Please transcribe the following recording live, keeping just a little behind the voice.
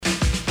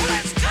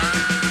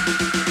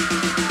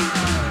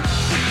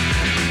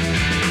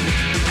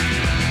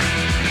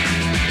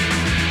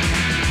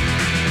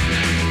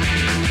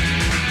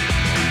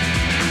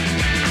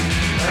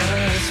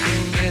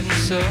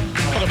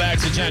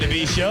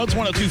Johnny B Show. It's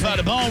 102.5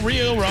 The Bone,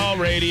 Real Raw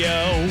Radio.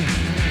 I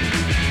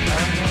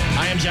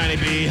am Johnny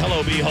B.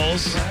 Hello,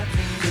 B-holes.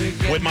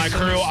 With my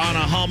crew,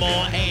 Anna Hummel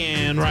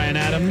and Ryan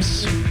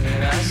Adams.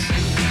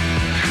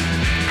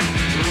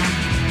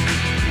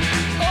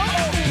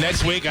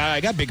 Next week, I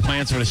got big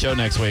plans for the show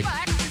next week.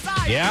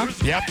 Yeah?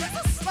 Yep.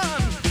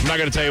 I'm not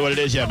going to tell you what it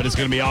is yet, but it's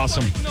going to be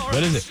awesome.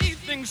 What is it?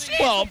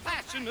 Well,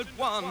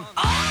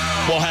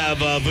 we'll have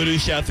Voodoo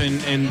Chef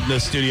in the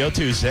studio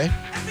Tuesday.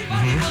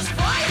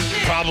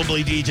 Mm-hmm.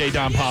 Probably DJ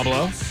Don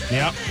Pablo.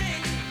 Yep.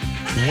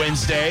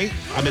 Wednesday,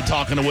 I've been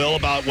talking to Will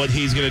about what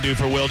he's going to do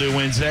for Will Do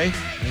Wednesday.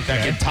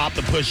 That can top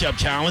the push-up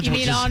challenge. You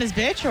mean on his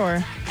bitch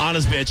or? On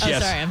his bitch,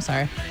 yes. I'm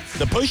sorry.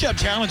 The push-up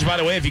challenge, by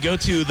the way, if you go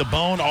to the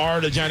Bone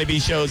or the Johnny B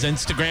Show's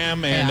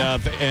Instagram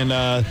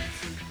and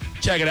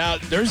check it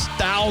out, there's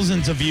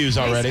thousands of views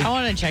already. I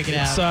want to check it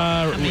It's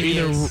out.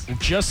 either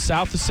just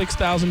south of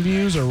 6,000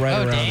 views or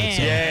right around it.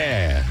 So.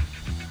 Yeah.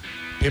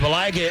 People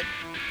like it.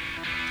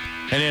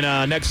 And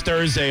then next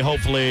Thursday,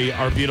 hopefully,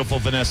 our beautiful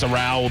Vanessa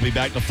Rao will be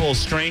back to full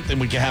strength,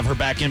 and we can have her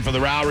back in for the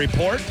Rao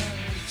Report.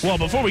 Well,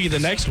 before we get to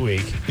next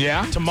week,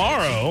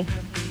 tomorrow,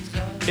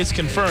 it's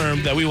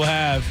confirmed that we will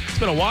have, it's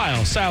been a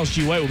while, Styles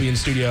G. White will be in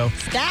studio.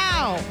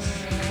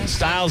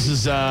 Styles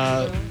is,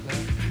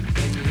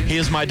 he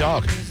is my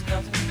dog.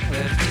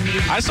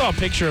 I saw a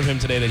picture of him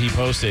today that he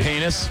posted.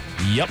 Penis?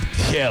 Yep.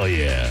 Hell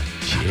yeah.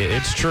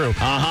 It's true.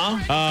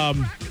 Uh-huh.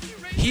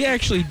 He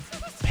actually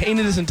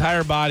painted his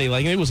entire body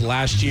like it was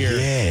last year.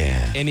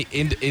 Yeah. And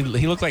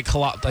he looked like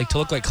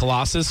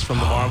Colossus from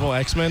the Marvel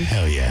X-Men.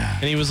 Hell yeah.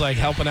 And he was like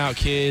helping out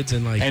kids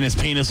and like. And his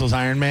penis was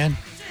Iron Man?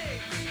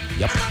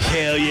 Yep.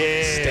 Hell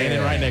yeah.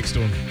 Standing right next to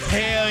him.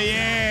 Hell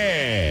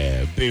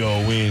yeah. Big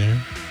old wiener.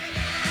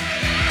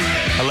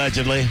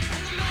 Allegedly.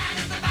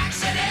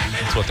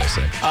 That's what they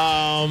say.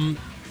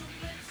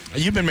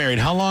 You've been married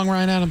how long,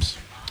 Ryan Adams?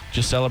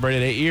 Just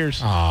celebrated 8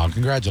 years. Oh,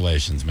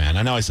 congratulations, man.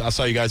 I know I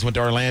saw you guys went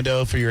to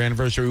Orlando for your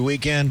anniversary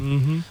weekend.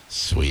 Mm-hmm.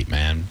 Sweet,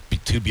 man.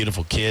 Two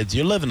beautiful kids.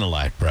 You're living the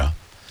life, bro.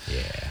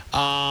 Yeah.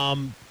 A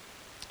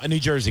New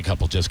Jersey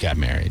couple just got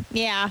married.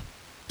 Yeah.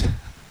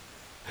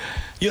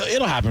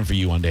 It'll happen for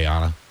you one day,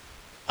 Anna.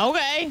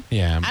 Okay.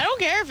 Yeah. I don't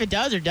care if it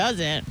does or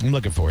doesn't. I'm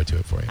looking forward to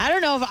it for you. I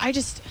don't know if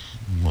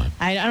What?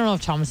 I don't know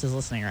if Thomas is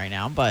listening right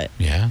now, but.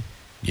 Yeah?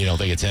 You don't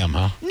think it's him,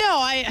 huh?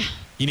 No,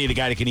 You need a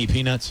guy that can eat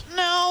peanuts?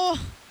 No.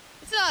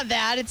 It's not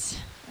that.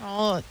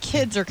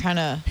 Kids are kind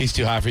of. He's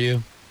too high for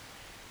you?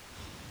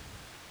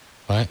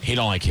 What? He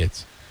don't like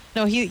kids.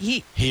 No,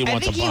 he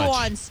wants a bunch. He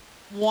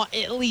wants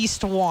at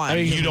least one. I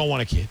mean, you don't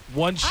want a kid.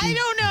 I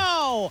don't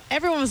know.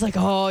 Everyone was like,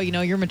 oh,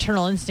 your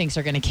maternal instincts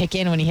are going to kick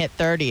in when you hit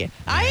 30.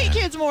 I hate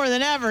kids more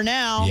than ever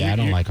now. Yeah, I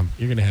don't like them.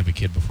 You're going to have a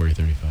kid before you're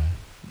 35.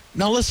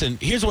 No, listen,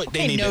 here's what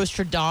they need.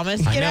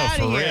 Nostradamus, I get know, out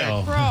for of here.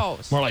 real.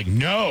 Gross. More like,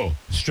 no,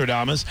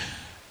 Stradamus.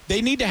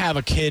 They need to have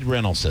a kid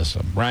rental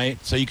system,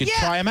 right? So you could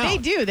try them out. They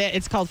do.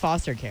 It's called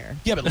foster care.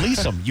 Yeah, but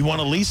lease them. You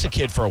want to lease a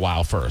kid for a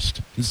while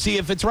first and see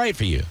if it's right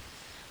for you.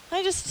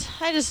 I just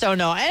don't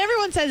know. And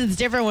everyone says it's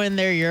different when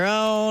they're your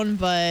own,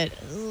 but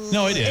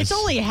no, it is. It's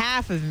only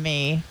half of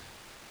me.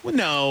 Well,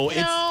 no.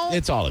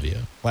 It's all of you.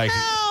 Like,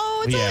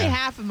 no, it's only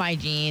half of my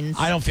genes.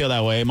 I don't feel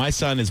that way. My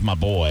son is my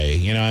boy.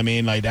 You know what I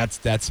mean? Like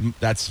that's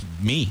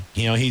me.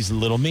 He's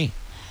little me.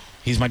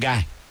 He's my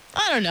guy.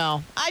 I don't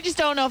know. I just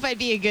don't know if I'd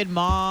be a good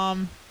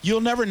mom.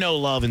 You'll never know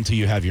love until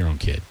you have your own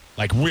kid.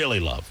 Like,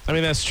 really love. I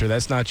mean, that's true.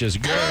 That's not just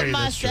I love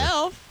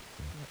myself.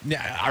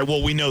 Yeah,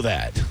 well, we know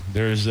that.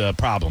 There's a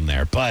problem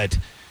there. But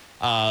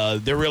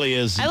there really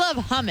is. I love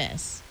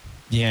hummus.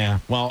 Yeah.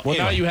 Well,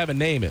 now you have a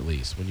name, at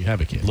least, when you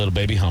have a kid. Little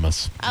baby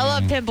hummus. I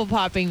love pimple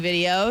popping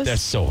videos.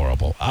 That's so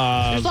horrible.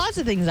 There's lots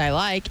of things I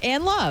like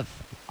and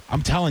love.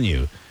 I'm telling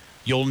you,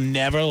 you'll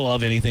never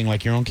love anything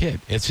like your own kid.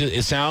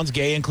 It sounds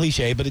gay and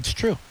cliche, but it's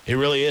true. It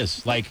really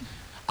is. Like,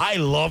 I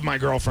love my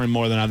girlfriend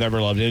more than I've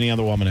ever loved any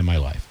other woman in my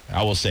life.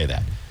 I will say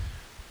that.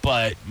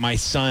 But my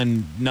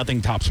son,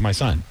 nothing tops my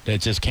son.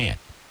 It just can't.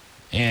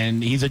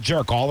 And he's a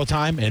jerk all the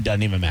time, and it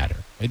doesn't even matter.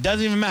 It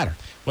doesn't even matter.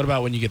 What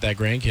about when you get that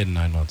grandkid in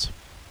 9 months?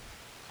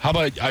 How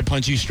about I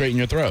punch you straight in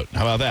your throat?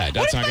 How about that?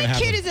 That's not going to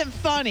happen. What if my kid isn't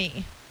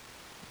funny?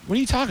 What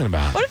are you talking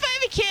about? What if I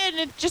have a kid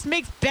and it just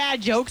makes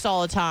bad jokes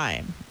all the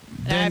time?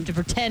 And I have to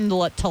pretend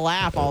to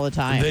laugh all the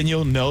time. Then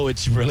you'll know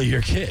it's really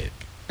your kid.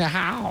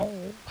 How?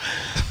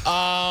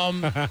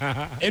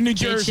 In New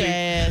Jersey.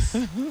 Trash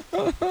ass.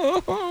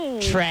 Oh,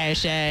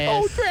 trash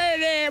ass,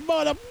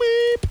 mother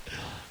beep.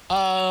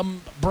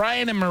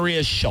 Brian and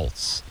Maria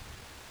Schultz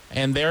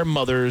and their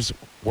mothers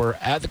were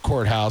at the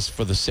courthouse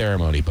for the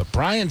ceremony, but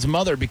Brian's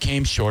mother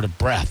became short of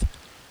breath.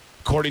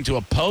 According to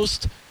a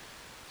post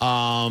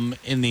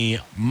in the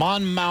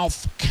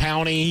Monmouth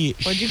County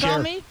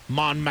call me?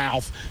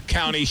 Monmouth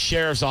County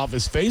Sheriff's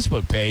Office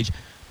Facebook page,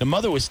 the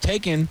mother was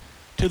taken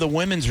to the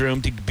women's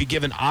room to be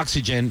given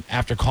oxygen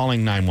after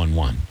calling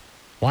 911.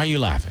 Why are you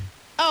laughing?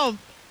 Oh,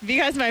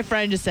 because my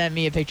friend just sent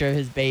me a picture of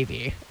his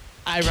baby.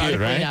 Ironically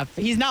right? enough.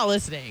 He's not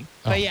listening.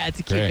 But yeah, it's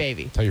a cute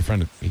baby. Tell your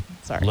friend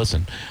to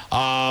listen.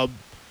 Well,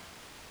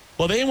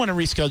 they didn't want to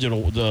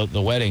reschedule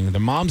the wedding. The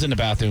mom's in the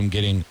bathroom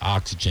getting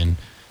oxygen.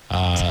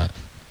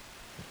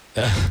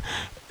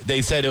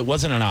 They said it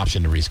wasn't an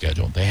option to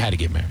reschedule. They had to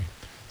get married.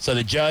 So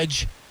the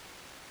judge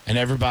and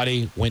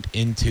everybody went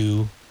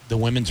into the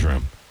women's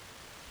room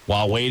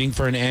while waiting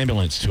for an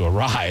ambulance to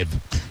arrive.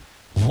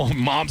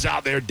 Mom's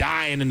out there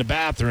dying in the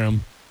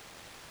bathroom.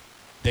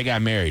 They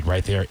got married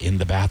right there in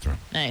the bathroom.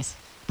 Nice.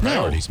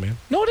 Priorities, man.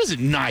 No, it isn't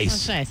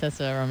nice. That's nice. That's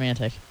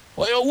romantic.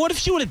 Well, what if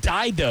she would have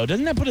died, though?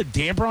 Doesn't that put a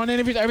damper on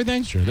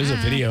everything? Sure. There's a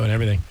video and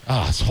everything.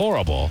 Oh, it's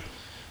horrible.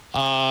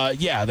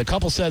 Yeah, the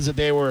couple says that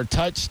they were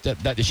touched,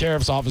 that the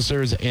sheriff's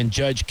officers and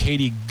Judge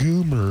Katie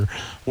Goomer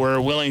were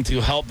willing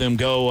to help them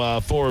go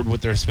forward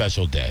with their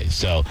special day.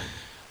 So,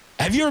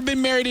 have you ever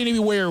been married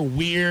anywhere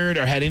weird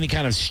or had any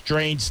kind of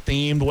strange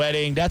themed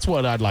wedding? That's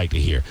what I'd like to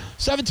hear.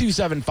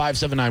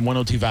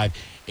 727-579-1025,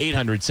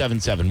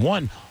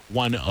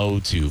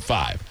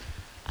 800-771-1025.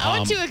 I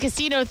went to a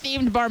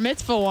casino-themed bar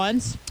mitzvah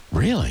once.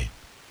 Really?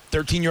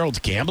 13-year-olds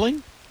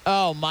gambling?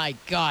 Oh, my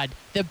God.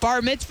 The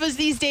bar mitzvahs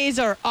these days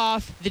are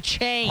off the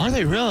chain. Are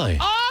they really?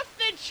 Off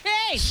the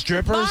chain.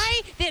 Strippers?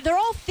 They're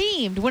all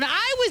themed. When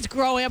I was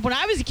growing up, when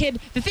I was a kid,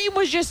 the theme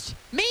was just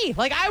me.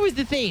 Like, I was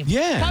the theme.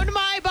 Yeah. Come to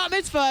my bar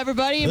mitzvah,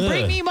 everybody, and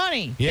bring me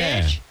money,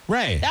 yeah. bitch.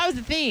 Right. That was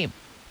the theme.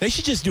 They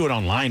should just do it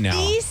online now.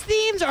 These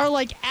themes are,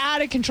 like,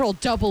 out of control.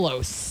 007.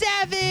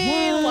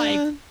 What?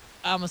 Like,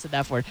 I almost said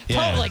that word.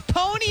 Yeah. Like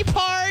pony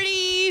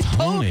parties.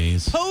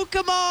 Ponies.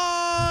 Pokemon.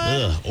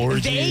 Ugh,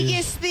 orgies.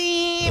 Vegas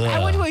theme. I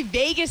Ugh. went to a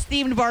Vegas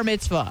themed bar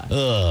mitzvah.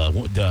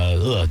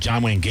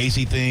 John Wayne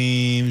Gacy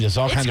theme. Just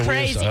all kinds of weird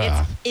crazy.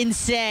 stuff. It's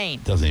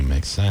insane. Doesn't even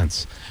make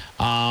sense.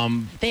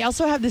 They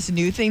also have this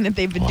new thing that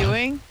they've been What?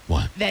 doing.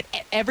 What? That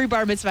every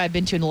bar mitzvah I've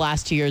been to in the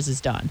last 2 years has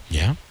done.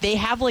 Yeah? They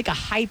have like a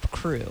hype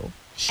crew.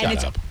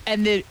 Shut up.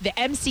 And the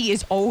MC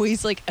is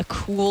always like a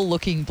cool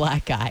looking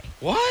black guy.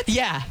 What?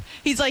 Yeah.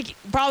 He's like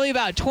probably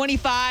about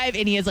 25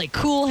 and he has like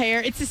cool hair.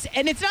 And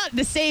it's not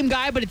the same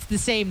guy, but it's the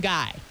same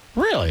guy.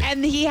 Really?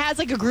 And he has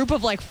like a group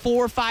of like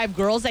 4 or 5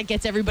 girls that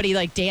gets everybody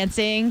like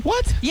dancing.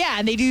 What? Yeah,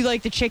 and they do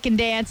like the chicken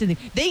dance and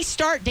they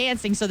start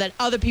dancing so that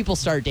other people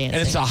start dancing.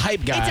 And it's a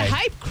hype guy. It's a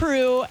hype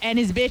crew and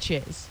his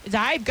bitches. It's a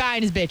hype guy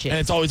and his bitches. And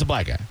it's always a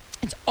black guy.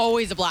 It's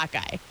always a black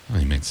guy.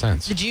 Well, it makes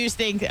sense. The Jews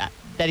think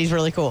that he's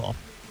really cool.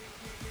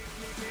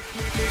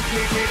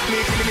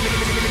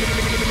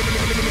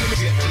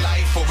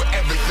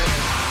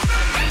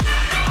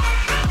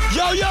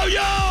 Yo, yo,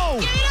 yo!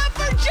 Give it up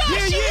for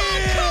Joshua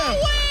Cohen!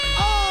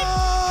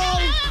 Oh!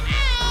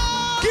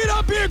 Get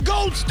up here,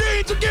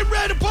 Goldsteins, and get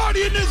ready to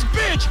party in this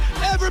bitch!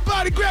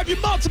 Everybody grab your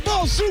matzo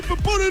ball soup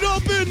and put it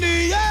up in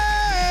the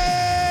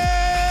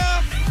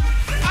air!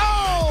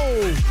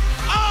 Oh!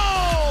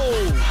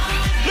 Oh!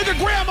 Look at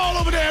Grandma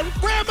over there!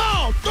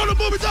 Grandma! Throw the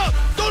boobies up!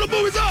 Throw the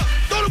boobies up!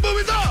 Throw the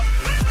boobies up!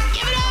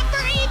 Give it up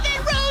for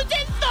Ethan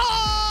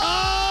Rosenthal!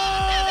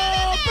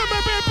 Oh!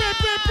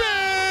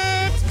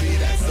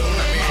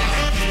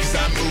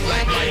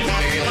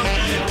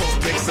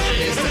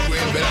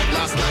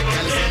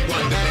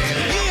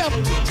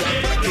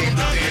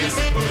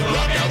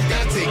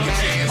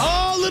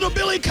 Oh, little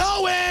Billy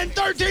Cohen,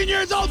 13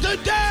 years old today!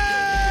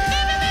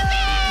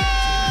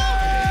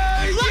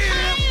 Look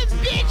at him,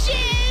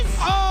 bitches!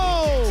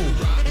 Oh!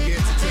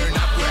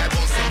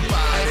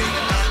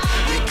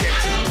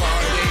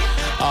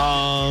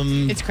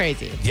 It's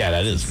crazy. Yeah,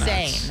 that is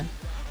Insane.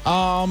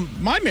 nuts.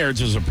 My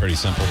marriages are pretty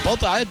simple.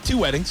 I had 2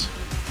 weddings.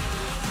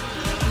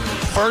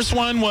 First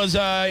one was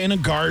in a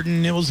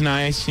garden. It was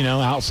nice,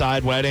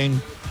 outside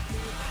wedding.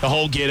 The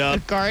whole get A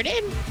up. garden?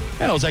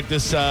 Yeah, it was like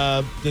this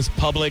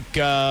public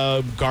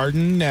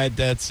garden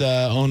that's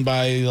owned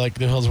by like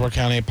the Hillsborough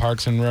County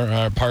Parks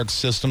and Parks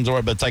Systems,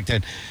 but it's like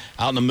that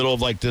out in the middle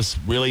of like this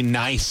really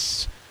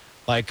nice,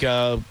 like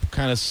kind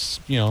of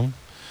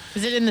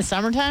Is it in the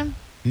summertime?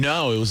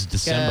 No, it was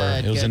December.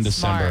 Good, it was in good,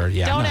 December. smart.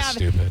 Yeah, I'm not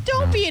stupid.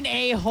 Don't No. be an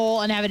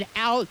a-hole and have an I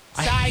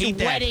outside hate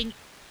that. wedding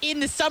in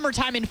the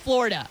summertime in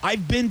Florida.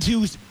 I've been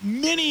to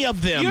many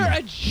of them. You're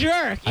a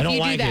jerk if I don't you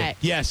like do it. that.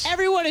 Yes.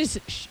 Everyone is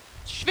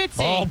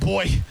schwitzing. Oh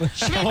boy.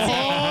 Schwitzing.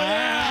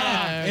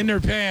 yeah. In their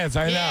pants.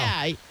 I know.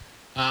 Yeah.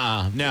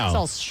 It's No.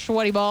 all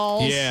sweaty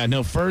balls. Yeah,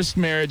 no. First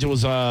marriage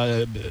was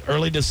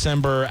early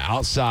December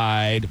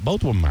outside.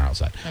 Both of them are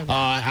outside. Okay.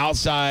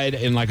 Outside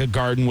in like a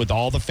garden with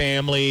all the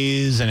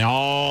families and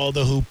all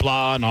the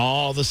hoopla and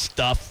all the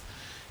stuff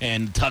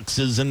and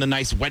tuxes and the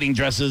nice wedding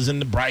dresses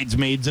and the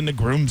bridesmaids and the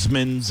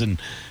groomsmen's and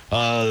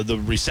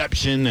the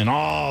reception and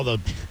all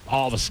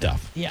the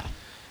stuff. Yeah.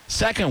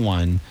 Second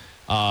one,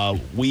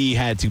 we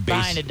had to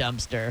Behind a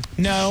dumpster.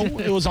 No,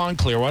 it was on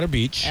Clearwater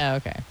Beach. Oh,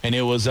 okay. And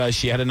it was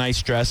she had a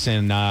nice dress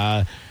and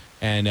I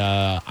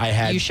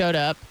had You showed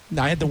up.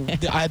 I had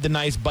the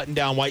nice button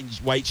down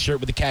white shirt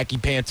with the khaki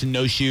pants and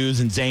no shoes,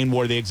 and Zane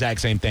wore the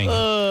exact same thing.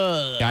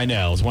 Ugh. I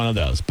know, it was one of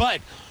those.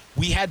 But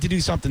we had to do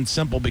something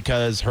simple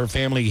because her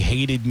family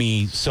hated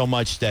me so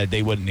much that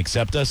they wouldn't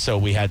accept us, so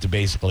we had to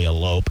basically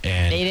elope.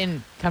 And They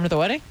didn't come to the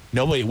wedding?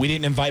 nobody, we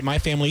didn't invite my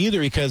family either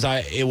because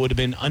it would have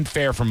been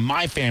unfair for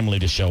my family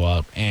to show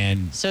up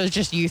and So it's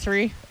just you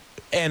 3?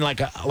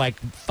 like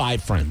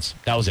 5 friends.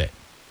 That was it.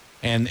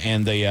 And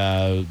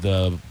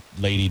the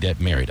lady that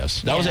married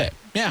us. That was it.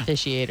 Yeah.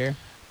 Officiator.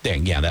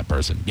 Dang, yeah, that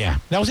person. Yeah,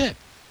 that was it.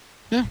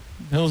 Yeah,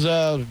 it was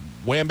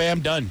wham,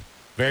 bam, done.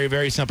 Very,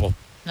 very simple.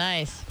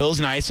 Nice. It was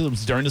nice. It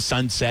was during the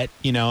sunset,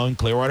 in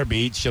Clearwater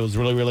Beach. It was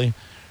really, really,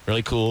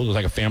 really cool. It was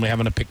like a family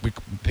having a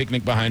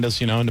picnic behind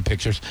us, in the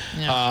pictures.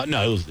 Yeah.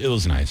 No, it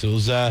was nice. It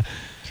was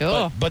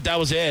cool. But that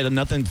was it.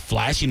 Nothing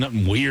flashy,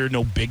 nothing weird,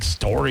 no big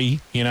story,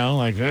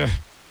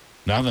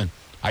 nothing.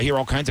 I hear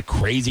all kinds of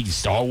crazy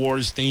Star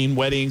Wars themed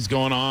weddings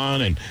going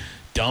on and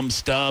dumb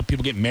stuff.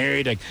 People get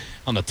married like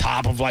on the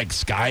top of like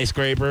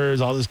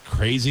skyscrapers, all this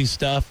crazy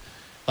stuff.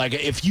 Like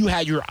if you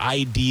had your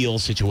ideal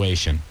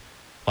situation,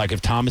 like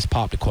if Thomas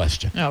popped a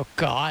question. Oh,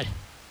 God.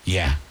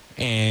 Yeah.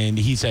 And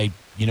he'd say,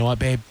 you know what,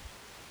 babe?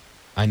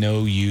 I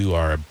know you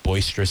are a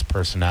boisterous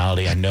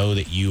personality. I know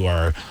that you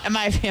are. And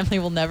my family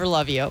will never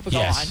love you. But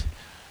yes. Go on.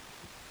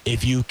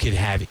 If you could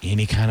have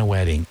any kind of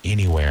wedding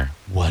anywhere,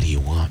 what do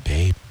you want,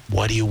 babe?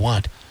 What do you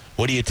want?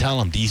 What do you tell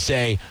them? Do you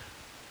say,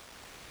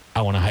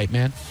 I want a hype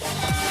man?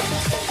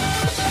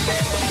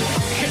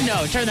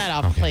 No, turn that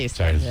off, okay, please.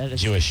 Sorry, That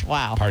is, Jewish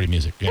wow. party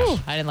music. Yes. Whew,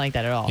 I didn't like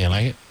that at all. You didn't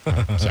like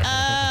it?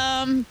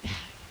 Sorry.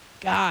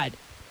 God.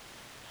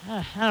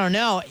 I don't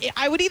know.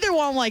 I would either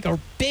want like a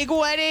big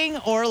wedding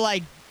or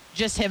like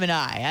just him and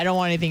I don't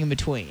want anything in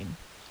between.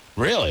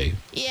 Really?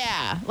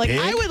 Yeah. Like Big?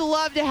 I would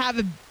love to have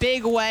a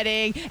big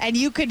wedding and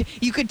you could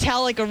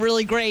tell like a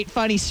really great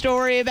funny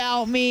story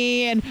about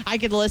me and I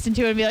could listen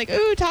to it and be like,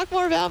 ooh, talk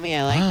more about me.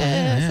 I like this.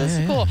 Yeah, This is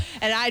yeah. cool.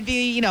 And I'd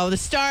be, the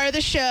star of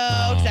the show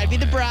because I'd be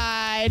the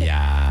bride.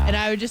 Yeah. And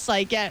I would just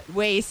like get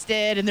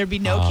wasted and there'd be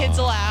no kids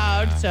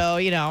allowed. yeah.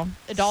 So,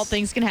 adult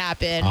things can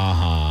happen.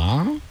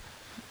 Uh-huh.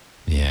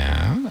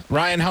 Yeah.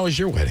 Ryan, how was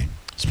your wedding?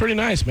 It's pretty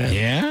nice, man.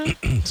 Yeah?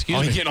 Excuse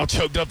You're me. getting all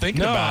choked up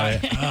thinking No, about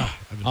it. I've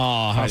been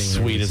Oh, how fighting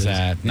sweet ever is since.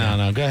 that?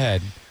 No, go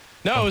ahead.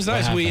 No, it was What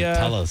nice. We happened?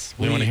 Tell us.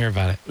 We want to hear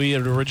about it. We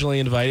had originally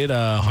invited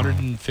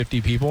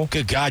 150 people.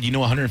 Good God, you know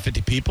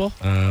 150 people?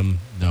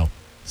 No,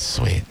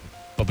 Sweet.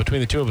 but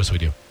between the two of us, we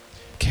do.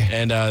 Okay.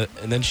 And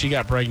then she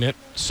got pregnant,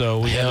 so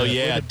we Hell had to-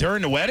 yeah.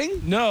 During the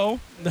wedding? No.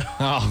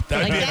 Oh,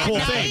 that'd Like be a that cool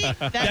night? thing.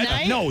 That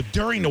night? No,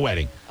 during the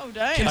wedding. Oh,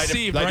 dang. Can Like,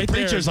 see like right the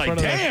there preacher's in like, front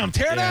of the- damn,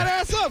 tear that Yeah.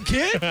 ass up,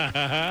 kid. All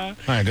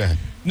right, go ahead.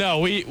 No,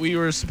 we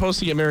were supposed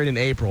to get married in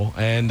April,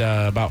 and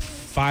about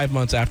 5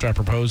 months after I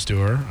proposed to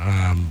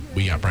her,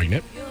 we got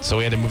pregnant. So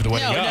we had to move the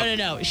wedding up.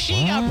 No.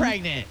 She got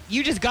pregnant.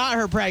 You just got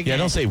her pregnant. Yeah,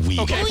 don't say we.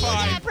 Okay, Well, you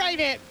fine. got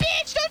pregnant.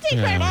 Bitch, don't take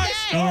Yeah. credit for My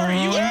that.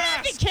 story, you don't asked.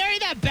 have to carry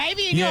that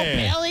baby in your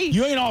belly.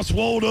 You ain't all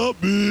swolled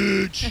up,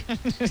 bitch.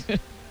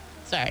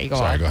 Sorry, go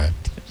Sorry, on. go ahead.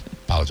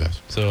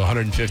 Apologize. So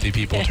 150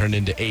 people turned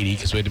into 80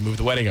 because we had to move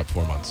the wedding up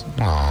 4 months.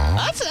 Aww.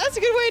 That's a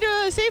good way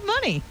to save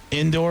money.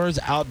 Indoors,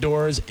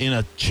 outdoors, in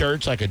a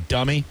church like a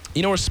dummy.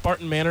 You know where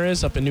Spartan Manor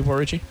is up in Newport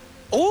Richey?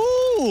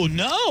 Oh,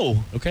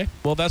 no. Okay.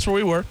 Well, that's where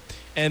we were.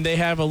 And they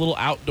have a little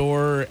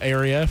outdoor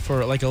area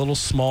for like a little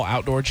small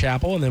outdoor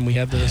chapel. And then we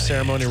had the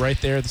ceremony right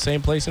there at the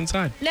same place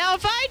inside. Now,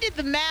 if I did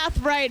the math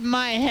right in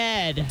my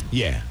head,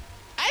 Yeah.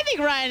 I think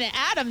Ryan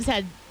Adams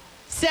had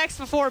sex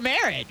before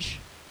marriage.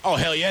 Oh,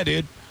 hell yeah,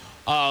 dude.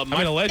 I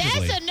mean,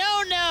 allegedly. That's a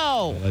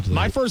no-no. Allegedly.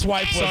 My first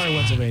wife was Sorry,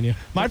 Pennsylvania.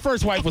 my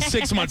first wife was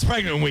 6 months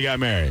pregnant when we got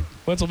married.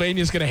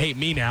 Pennsylvania's going to hate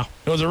me now.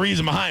 There was a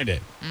reason behind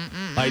it.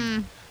 Like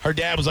her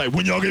dad was like,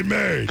 "When y'all get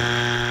married?"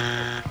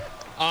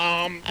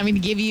 I'm going to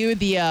give you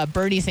the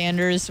Bernie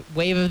Sanders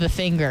wave of the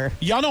finger.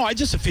 Y'all know I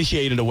just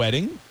officiated a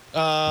wedding.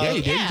 Yeah,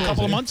 you did. Yeah. A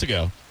couple of months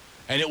ago,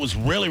 and it was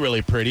really,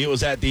 really pretty. It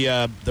was at the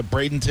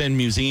Bradenton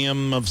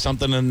Museum of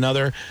something and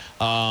another,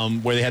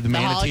 where they had the The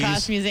manatees.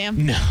 Holocaust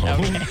Museum? No.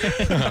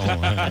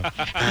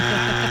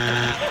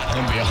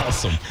 That'd be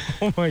awesome.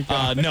 Oh, my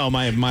God. No,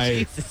 my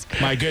Jesus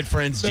Christ. my good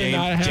friends They're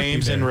not happy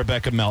James and there.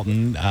 Rebecca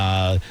Melton,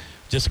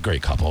 just a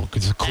great couple.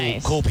 Just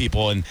Nice. cool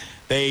people, and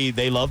they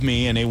love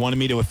me, and they wanted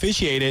me to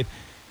officiate it,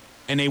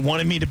 and they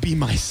wanted me to be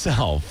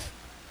myself.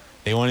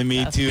 They wanted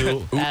me That's to. a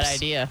bad Oops.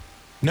 idea.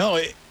 No,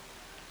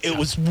 it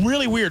was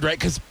really weird, right?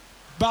 Because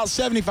about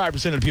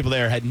 75% of the people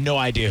there had no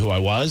idea who I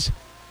was.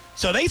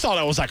 So they thought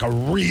I was like a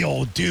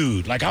real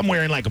dude. Like I'm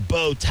wearing like a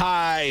bow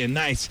tie and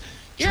nice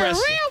You're dress.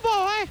 a real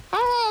boy.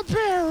 I want to be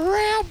a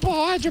real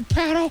boy,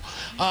 Geppetto.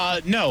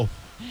 No,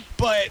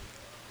 but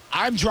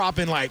I'm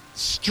dropping like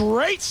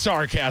straight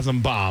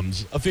sarcasm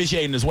bombs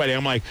officiating this wedding.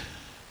 I'm like,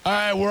 all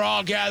right, we're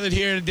all gathered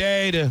here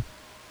today to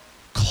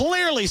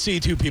clearly see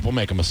two people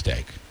make a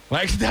mistake.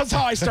 Like, that's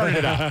how I started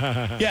it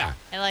out. Yeah.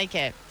 I like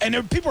it. And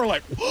then people are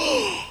like,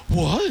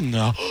 what in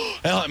the?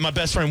 And my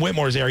best friend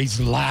Whitmore's there. He's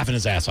laughing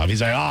his ass off.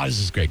 He's like, oh, this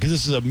is great. Because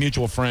this is a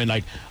mutual friend,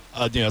 like,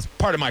 it's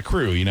part of my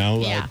crew,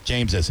 Yeah.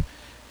 James is.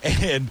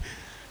 And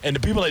the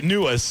people that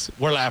knew us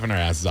were laughing their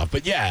asses off.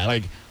 But yeah,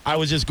 like, I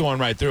was just going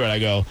right through it. I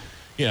go,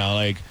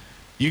 like,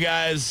 you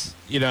guys,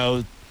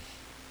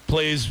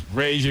 please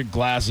raise your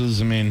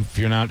glasses. I mean, if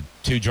you're not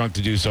too drunk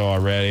to do so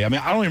already. I mean,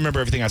 I don't even remember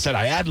everything I said.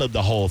 I ad-libbed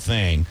the whole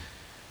thing.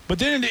 But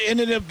then it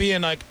ended up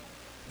being like,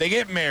 they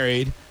get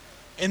married,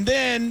 and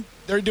then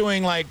they're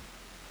doing like,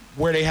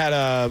 where they had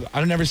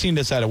I've never seen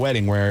this at a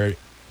wedding, where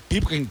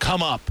people can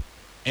come up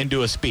and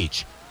do a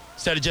speech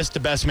instead of just the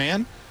best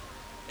man.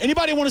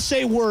 Anybody want to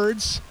say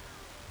words?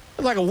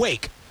 It's like a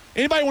wake.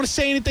 Anybody want to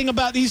say anything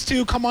about these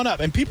two? Come on up.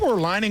 And people were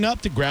lining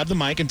up to grab the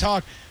mic and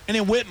talk. And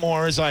then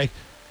Whitmore is like,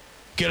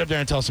 get up there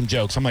and tell some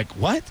jokes. I'm like,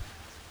 what?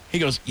 He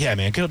goes, yeah,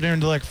 man, get up there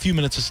and do like a few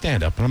minutes of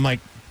stand-up. And I'm like,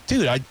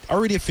 dude, I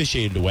already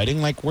officiated the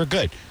wedding. Like, we're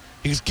good.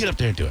 He goes, get up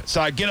there and do it. So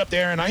I get up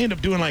there, and I end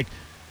up doing like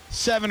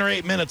 7 or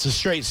 8 minutes of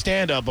straight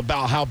stand-up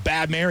about how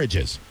bad marriage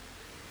is.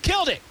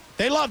 Killed it.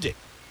 They loved it.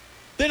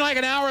 Then like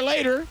an hour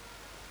later,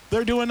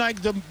 they're doing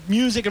like the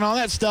music and all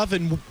that stuff,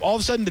 and all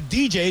of a sudden the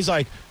DJ's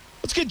like,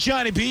 let's get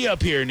Johnny B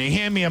up here. And they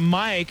hand me a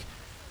mic,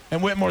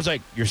 and Whitmore's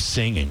like, you're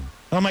singing.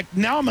 And I'm like,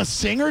 now I'm a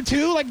singer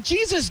too? Like,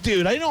 Jesus,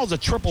 dude, I didn't know I was a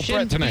triple threat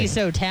Shouldn't tonight. be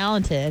so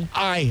talented.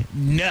 I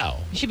know.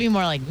 You should be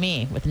more like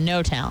me with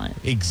no talent.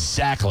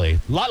 Exactly.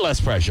 A lot less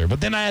pressure.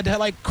 But then I had to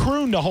like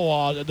croon the whole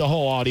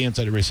audience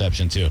at the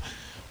reception too.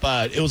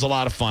 But it was a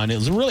lot of fun. It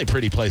was a really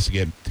pretty place to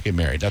get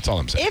married. That's all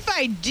I'm saying. If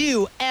I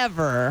do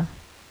ever,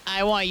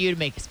 I want you to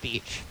make a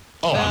speech.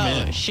 Oh,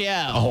 I'm in.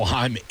 Show. Oh,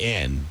 I'm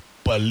in.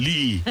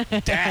 Believe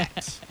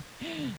that.